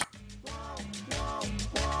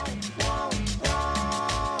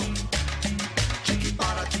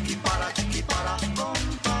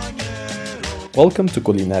Welcome to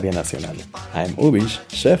Culinaria Nacional. I'm Ubish,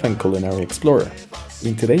 chef and culinary explorer.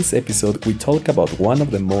 In today's episode, we talk about one of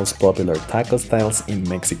the most popular taco styles in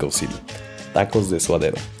Mexico City, tacos de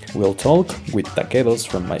suadero. We'll talk with taqueros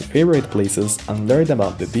from my favorite places and learn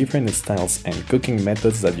about the different styles and cooking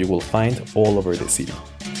methods that you will find all over the city.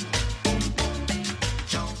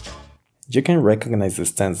 You can recognize the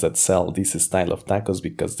stands that sell this style of tacos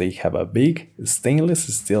because they have a big, stainless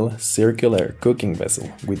steel circular cooking vessel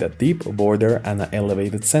with a deep border and an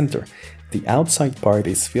elevated center. The outside part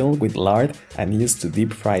is filled with lard and used to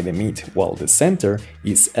deep fry the meat, while the center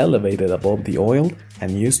is elevated above the oil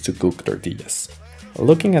and used to cook tortillas.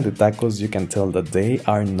 Looking at the tacos, you can tell that they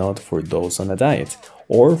are not for those on a diet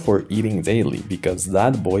or for eating daily because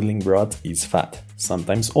that boiling broth is fat,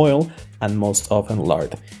 sometimes oil, and most often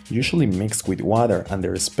lard, usually mixed with water and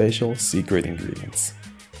their special secret ingredients.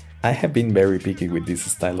 I have been very picky with this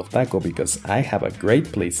style of taco because I have a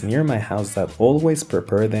great place near my house that always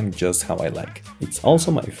prepare them just how I like. It's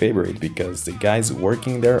also my favorite because the guys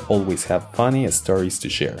working there always have funny stories to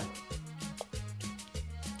share.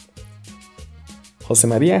 Jose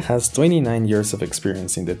Maria has 29 years of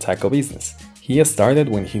experience in the taco business. He started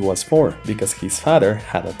when he was 4 because his father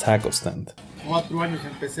had a taco stand. 4 años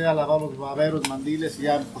empecé a lavar los baberos, mandiles y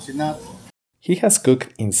a cocinar. He has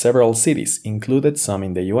cooked in several cities, included some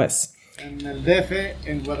in the US. En el DF,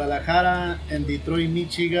 en Guadalajara, en Detroit,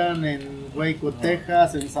 Michigan, en Waco,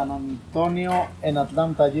 Texas, en San Antonio, en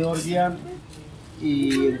Atlanta, Georgia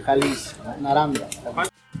y en Jalisco, en Aranda.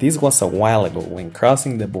 This was a while ago when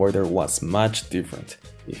crossing the border was much different.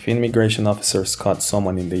 If immigration officers caught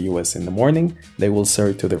someone in the US in the morning, they will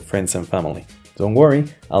serve to their friends and family. Don't worry,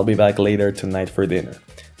 I'll be back later tonight for dinner.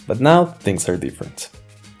 But now, things are different.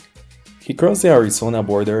 He crossed the Arizona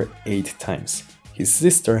border 8 times. His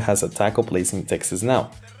sister has a taco place in Texas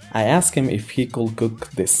now. I asked him if he could cook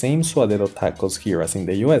the same suadero tacos here as in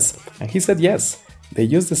the US, and he said yes. They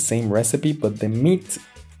use the same recipe, but the meat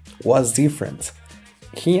was different.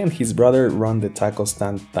 He and his brother run the taco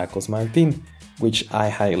stand Tacos Martin, which I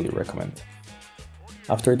highly recommend.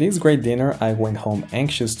 After this great dinner, I went home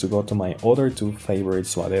anxious to go to my other 2 favorite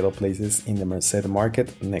suadero places in the Merced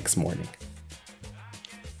Market next morning.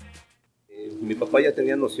 Mi papá ya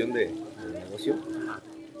tenía noción de negocio.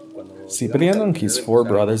 Cipriano and his 4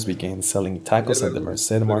 brothers began selling tacos at the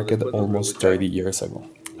Merced Market almost 30 years ago.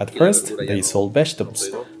 At first, they sold vegetables,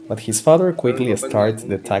 but his father quickly started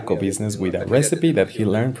the taco business with a recipe that he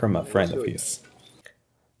learned from a friend of his.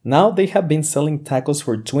 Now they have been selling tacos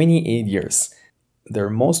for 28 years. Their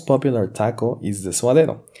most popular taco is the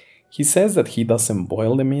suadero. He says that he doesn't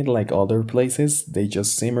boil the meat like other places, they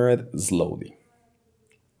just simmer it slowly.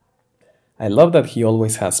 I love that he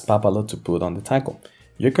always has papalo to put on the taco.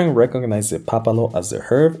 You can recognize the papalo as the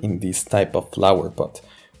herb in this type of flower pot,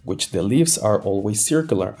 which the leaves are always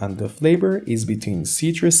circular and the flavor is between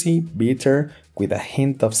citrusy, bitter, with a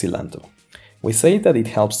hint of cilantro. We say that it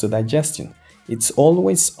helps to digestion. It's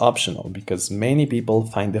always optional because many people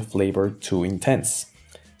find the flavor too intense.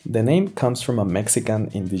 The name comes from a Mexican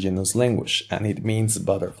indigenous language and it means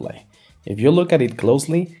butterfly. If you look at it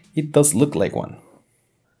closely, it does look like one.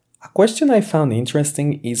 A question I found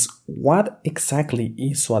interesting is what exactly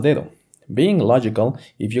is suadero? Being logical,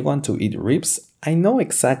 if you want to eat ribs, I know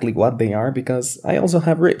exactly what they are because I also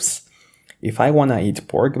have ribs. If I want to eat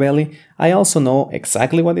pork belly, I also know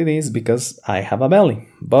exactly what it is because I have a belly.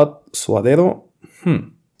 But suadero?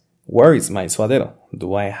 Where is my suadero?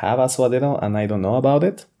 Do I have a suadero and I don't know about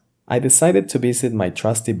it? I decided to visit my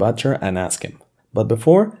trusty butcher and ask him. But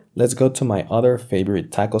before, let's go to my other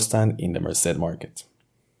favorite taco stand in the Merced Market.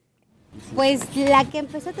 Pues la que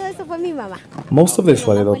empezó todo eso fue mi mamá. Most of the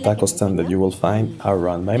suadero taco stand that you will find are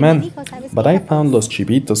run by men, but I found Los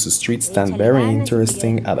Chivitos street stand very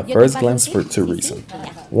interesting at a first glance for 2 reasons.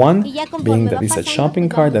 One, being that it's a shopping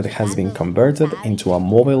cart that has been converted into a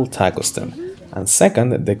mobile taco stand. And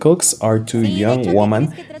second, the cooks are 2 young women,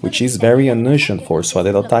 which is very unusual for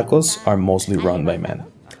suadero tacos, are mostly run by men.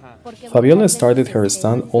 Fabiola started her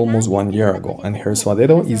stand almost 1 year ago, and her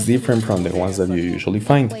suadero is different from the ones that you usually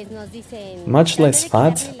find. Much less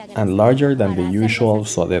fat and larger than the usual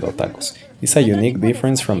suadero tacos. It's a unique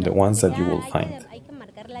difference from the ones that you will find.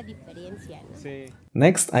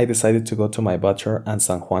 Next, I decided to go to my butcher at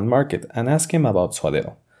San Juan Market and ask him about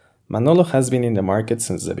suadero. Manolo has been in the market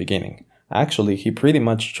since the beginning. Actually, he pretty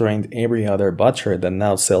much trained every other butcher that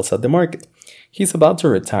now sells at the market. He's about to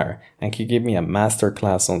retire, and he gave me a master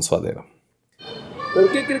class on suadero. ¿Por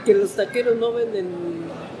qué cree que los taqueros no venden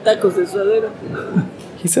tacos de suadero?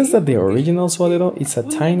 He says that the original suadero is a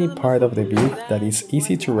tiny part of the beef that is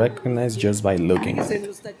easy to recognize just by looking at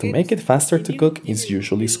it. To make it faster to cook, it's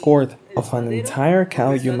usually scored, of an entire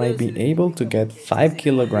cow, you might be able to get 5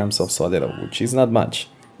 kilograms of suadero, which is not much.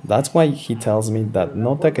 That's why he tells me that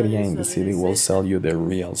no taqueria in the city will sell you the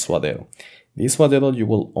real suadero. This suadero, you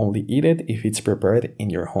will only eat it if it's prepared in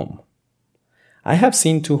your home. I have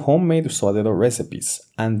seen 2 homemade suadero recipes,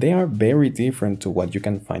 and they are very different to what you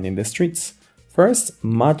can find in the streets. First,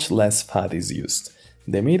 much less fat is used.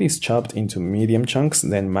 The meat is chopped into medium chunks,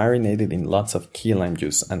 then marinated in lots of key lime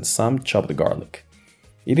juice and some chopped garlic.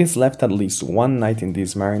 It is left at least one night in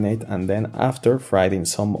this marinade and then after fried in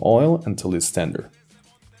some oil until it's tender.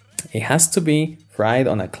 It has to be fried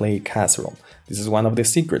on a clay casserole. This is one of the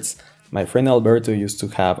secrets. My friend Alberto used to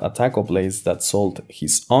have a taco place that sold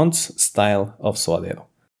his aunt's style of suadero.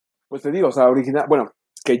 Pues te digo, o sea, original, bueno,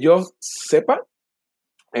 que yo sepa,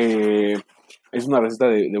 es una receta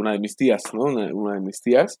de una de mis tías, ¿no? Una de mis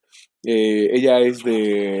tías. Ella es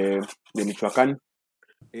de Michoacán.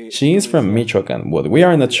 She is from Michoacan, but we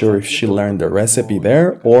are not sure if she learned the recipe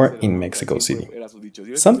there or in Mexico City.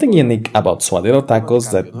 Something unique about suadero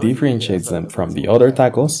tacos that differentiates them from the other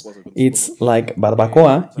tacos, it's like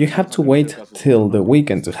barbacoa, you have to wait till the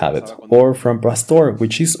weekend to have it, or from pastor,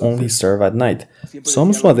 which is only served at night.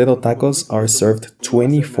 Some suadero tacos are served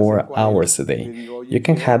 24 hours a day. You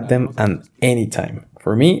can have them at any time.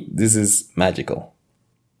 For me, this is magical.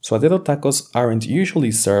 Suadero tacos aren't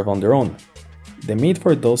usually served on their own. The meat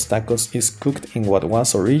for those tacos is cooked in what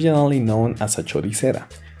was originally known as a choricera,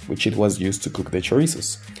 which it was used to cook the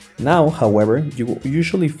chorizos. Now, however, you will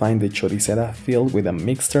usually find the choricera filled with a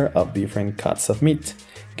mixture of different cuts of meat,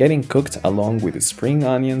 getting cooked along with spring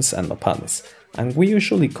onions and nopales, and we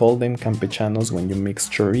usually call them campechanos when you mix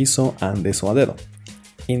chorizo and the suadero.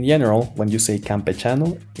 In general, when you say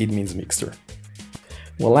campechano, it means mixture.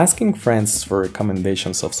 While asking friends for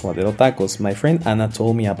recommendations of suadero tacos, my friend Anna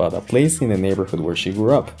told me about a place in the neighborhood where she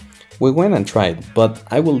grew up. We went and tried, but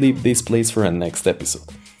I will leave this place for a next episode.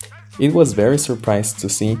 It was very surprised to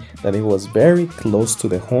see that it was very close to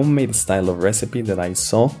the homemade style of recipe that I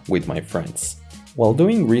saw with my friends. While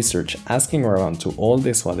doing research, asking around to all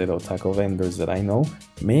the suadero taco vendors that I know,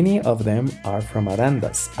 many of them are from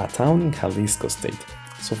Arandas, a town in Jalisco state.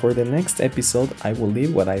 So for the next episode, I will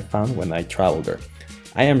leave what I found when I traveled there.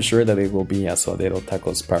 I am sure that it will be a suadero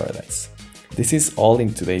tacos paradise. This is all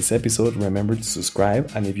in today's episode. Remember to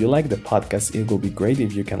subscribe, and if you like the podcast, it will be great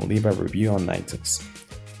if you can leave a review on iTunes.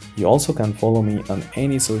 You also can follow me on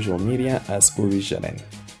any social media as Uri Jaren.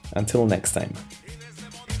 Until next time.